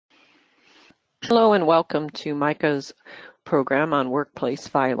Hello and welcome to Micah's program on workplace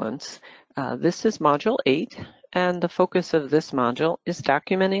violence. This is Module 8, and the focus of this module is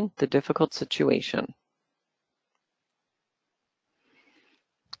documenting the difficult situation.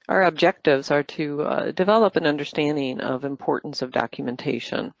 Our objectives are to develop an understanding of importance of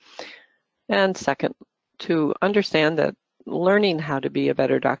documentation, and second, to understand that learning how to be a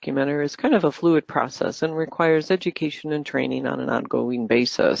better documenter is kind of a fluid process and requires education and training on an ongoing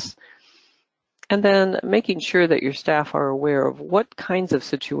basis. And then making sure that your staff are aware of what kinds of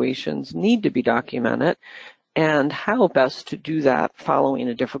situations need to be documented and how best to do that following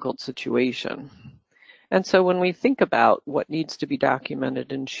a difficult situation. And so when we think about what needs to be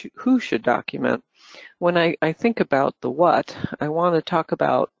documented and who should document, when I think about the what, I want to talk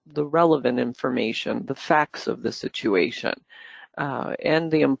about the relevant information, the facts of the situation, and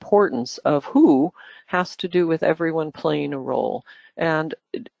the importance of who has to do with everyone playing a role. And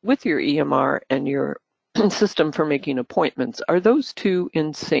with your EMR and your system for making appointments, are those two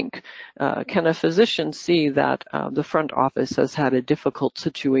in sync? Can a physician see that the front office has had a difficult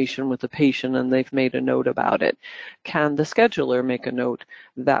situation with a patient and they've made a note about it? Can the scheduler make a note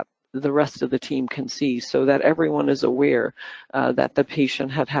that the rest of the team can see so that everyone is aware that the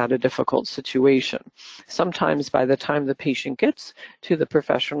patient had a difficult situation? Sometimes by the time the patient gets to the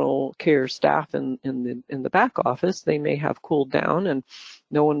professional care staff in the back office, they may have cooled down and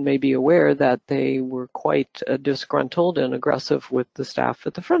no one may be aware that they were quite disgruntled and aggressive with the staff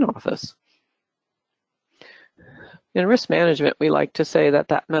at the front office. In risk management, we like to say that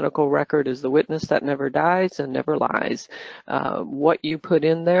that medical record is the witness that never dies and never lies. What you put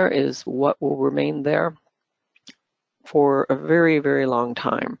in there is what will remain there for a very, very long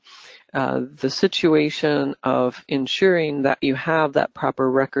time. The situation of ensuring that you have that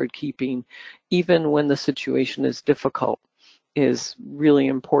proper record keeping, even when the situation is difficult, is really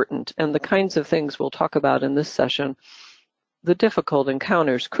important. And the kinds of things we'll talk about in this session, the difficult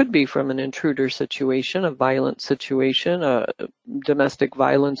encounters could be from an intruder situation, a violent situation, a domestic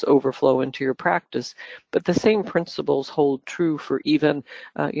violence overflow into your practice, but the same principles hold true for even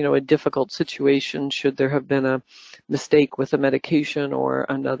a difficult situation should there have been a mistake with a medication or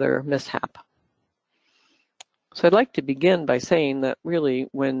another mishap. So I'd like to begin by saying that really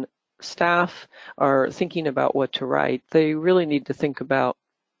when staff are thinking about what to write, they really need to think about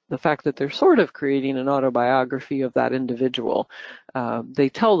the fact that they're sort of creating an autobiography of that individual. They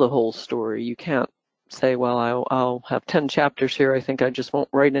tell the whole story. You can't say, well, I'll have 10 chapters here. I think I just won't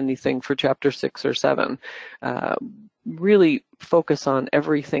write anything for chapter 6 or 7. Really focus on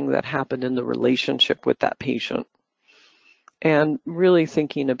everything that happened in the relationship with that patient. And really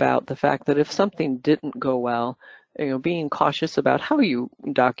thinking about the fact that if something didn't go well, being cautious about how you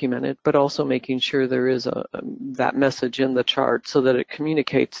document it, but also making sure there is that message in the chart so that it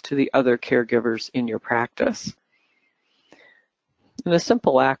communicates to the other caregivers in your practice. And a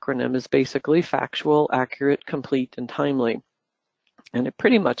simple acronym is basically factual, accurate, complete, and timely. And it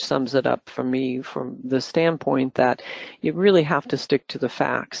pretty much sums it up for me from the standpoint that you really have to stick to the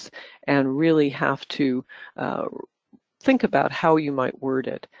facts and really have to think about how you might word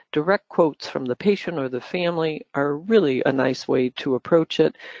it. Direct quotes from the patient or the family are really a nice way to approach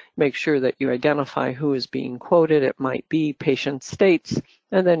it. Make sure that you identify who is being quoted. It might be patient states,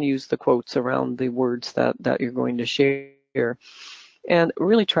 and then use the quotes around the words that you're going to share. And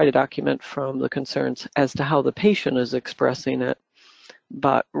really try to document from the concerns as to how the patient is expressing it,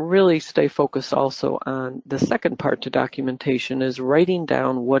 but really stay focused also on the second part to documentation is writing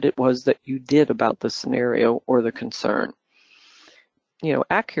down what it was that you did about the scenario or the concern.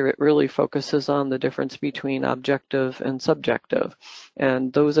 Accurate really focuses on the difference between objective and subjective.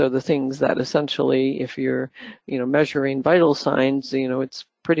 And those are the things that essentially, if you're, measuring vital signs, it's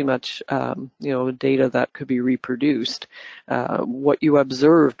pretty much, data that could be reproduced. What you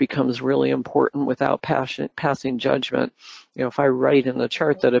observe becomes really important without passing judgment. If I write in the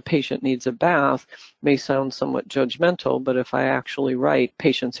chart that a patient needs a bath, may sound somewhat judgmental, but if I actually write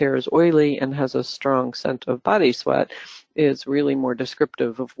patient's hair is oily and has a strong scent of body sweat, is really more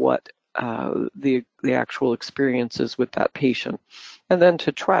descriptive of what the actual experience is with that patient. And then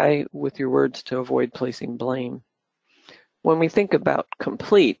to try with your words to avoid placing blame. When we think about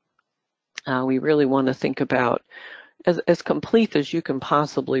complete, we really want to think about as complete as you can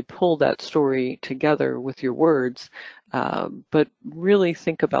possibly pull that story together with your words, but really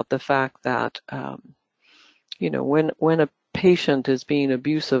think about the fact that, when a patient is being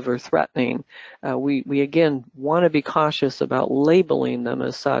abusive or threatening, we again want to be cautious about labeling them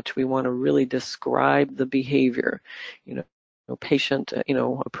as such. We want to really describe the behavior. Patient,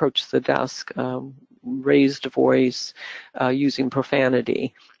 approached the desk, raised voice, using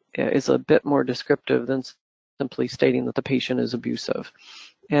profanity. is a bit more descriptive than simply stating that the patient is abusive.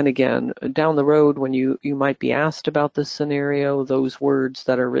 And again, down the road, when you might be asked about this scenario, those words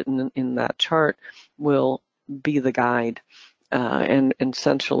that are written in that chart will be the guide, and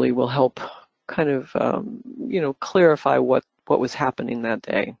essentially will help kind of clarify what was happening that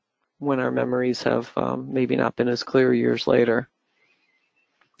day when our memories have maybe not been as clear years later.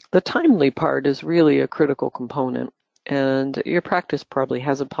 The timely part is really a critical component, and your practice probably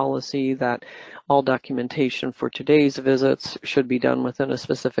has a policy that all documentation for today's visits should be done within a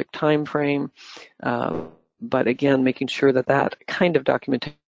specific time frame. But again, making sure that that kind of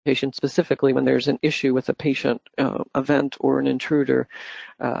documentation, specifically when there's an issue with a patient event or an intruder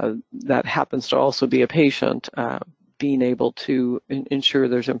that happens to also be a patient, being able to ensure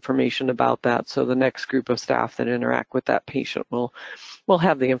there's information about that, so the next group of staff that interact with that patient will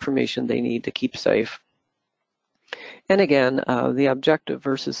have the information they need to keep safe. And again, the objective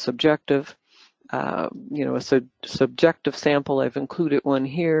versus subjective. A subjective sample, I've included one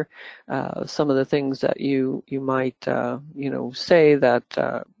here. Some of the things that you might say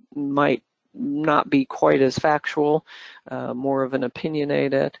that might not be quite as factual, more of an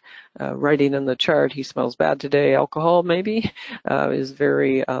opinionated. Writing in the chart, he smells bad today, alcohol maybe, is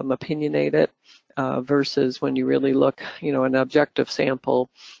very opinionated, versus when you really look, an objective sample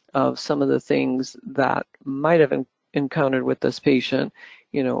of some of the things that might have encountered with this patient,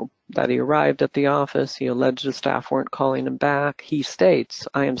 that he arrived at the office, he alleged the staff weren't calling him back. He states,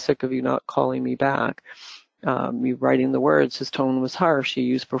 "I am sick of you not calling me back." You writing the words, his tone was harsh, he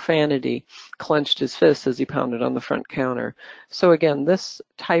used profanity, clenched his fist as he pounded on the front counter. So again, this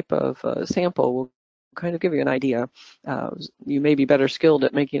type of sample will kind of give you an idea. You may be better skilled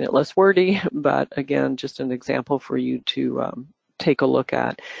at making it less wordy, but again, just an example for you to take a look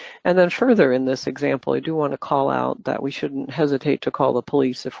at. And then further in this example, I do want to call out that we shouldn't hesitate to call the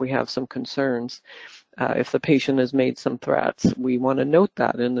police if we have some concerns. If the patient has made some threats, we want to note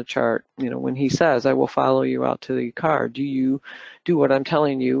that in the chart. When he says, "I will follow you out to the car," do you do what I'm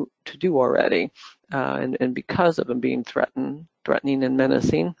telling you to do already? And because of him being threatening and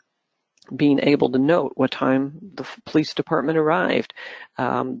menacing, being able to note what time the police department arrived.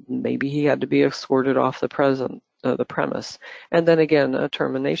 Maybe he had to be escorted off the premise. And then again, a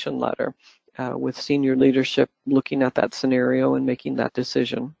termination letter with senior leadership looking at that scenario and making that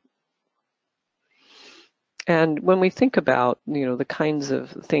decision. And when we think about, the kinds of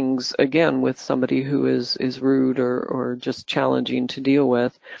things, again, with somebody who is rude or just challenging to deal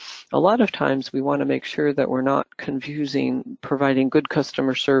with, a lot of times we want to make sure that we're not confusing providing good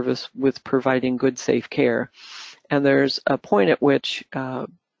customer service with providing good, safe care. And there's a point at which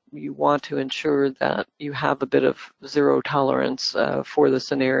you want to ensure that you have a bit of zero tolerance for the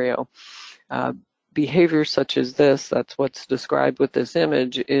scenario. Behavior such as this, that's what's described with this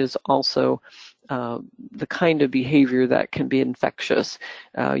image, is also the kind of behavior that can be infectious.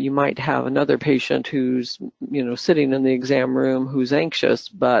 You might have another patient who's, sitting in the exam room who's anxious,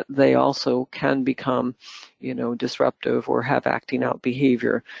 but they also can become, disruptive or have acting out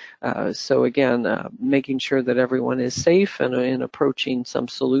behavior. So again, making sure that everyone is safe and in approaching some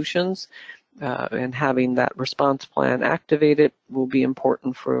solutions and having that response plan activated will be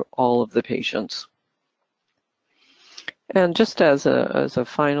important for all of the patients. And just as a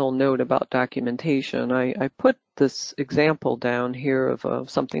final note about documentation, I put this example down here of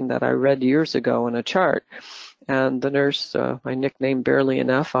something that I read years ago in a chart. And the nurse, I nicknamed Barely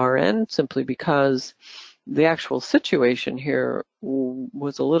Enough RN, simply because the actual situation here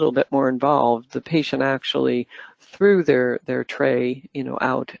was a little bit more involved. The patient actually threw their tray,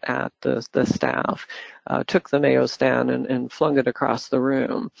 out at the staff, took the Mayo stand and flung it across the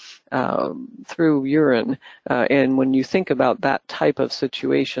room, threw urine. And when you think about that type of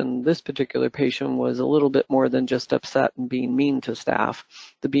situation, this particular patient was a little bit more than just upset and being mean to staff.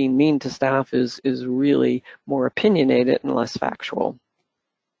 The being mean to staff is really more opinionated and less factual.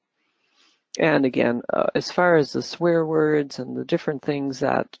 And again, as far as the swear words and the different things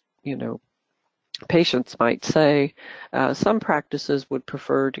that, patients might say, some practices would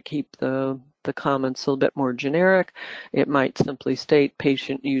prefer to keep the comments a little bit more generic. It might simply state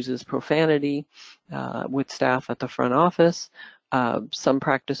patient uses profanity with staff at the front office. Some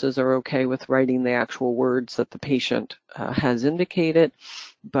practices are okay with writing the actual words that the patient has indicated,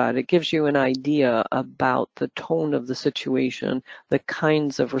 but it gives you an idea about the tone of the situation, the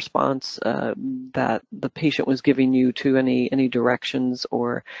kinds of response that the patient was giving you to any directions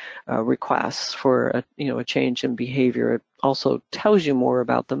or requests for a change in behavior. It also tells you more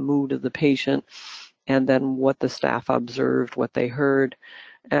about the mood of the patient and then what the staff observed, what they heard,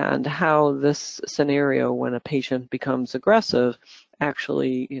 and how this scenario, when a patient becomes aggressive,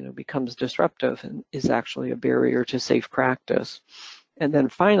 actually becomes disruptive and is actually a barrier to safe practice. And then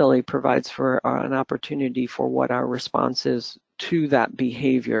finally provides for an opportunity for what our response is to that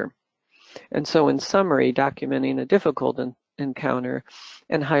behavior. And so in summary, documenting a difficult encounter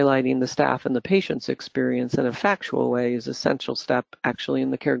and highlighting the staff and the patient's experience in a factual way is an essential step actually in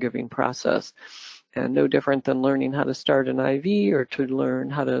the caregiving process. And no different than learning how to start an IV or to learn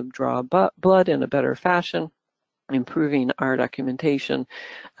how to draw blood in a better fashion. Improving our documentation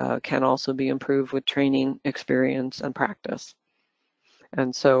can also be improved with training, experience, and practice.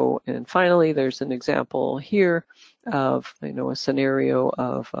 And so, and finally, there's an example here of, a scenario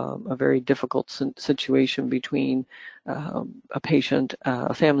of a very difficult situation between a patient,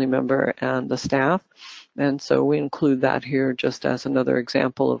 a family member, and the staff. And so we include that here just as another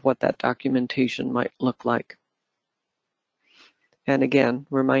example of what that documentation might look like. And again,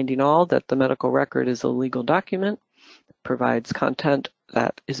 reminding all that the medical record is a legal document, provides content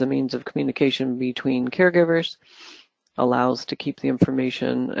that is a means of communication between caregivers, allows to keep the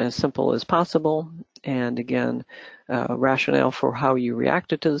information as simple as possible, and again, rationale for how you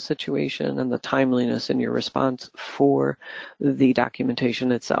reacted to the situation and the timeliness in your response for the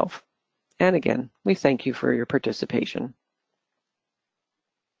documentation itself. And again, we thank you for your participation.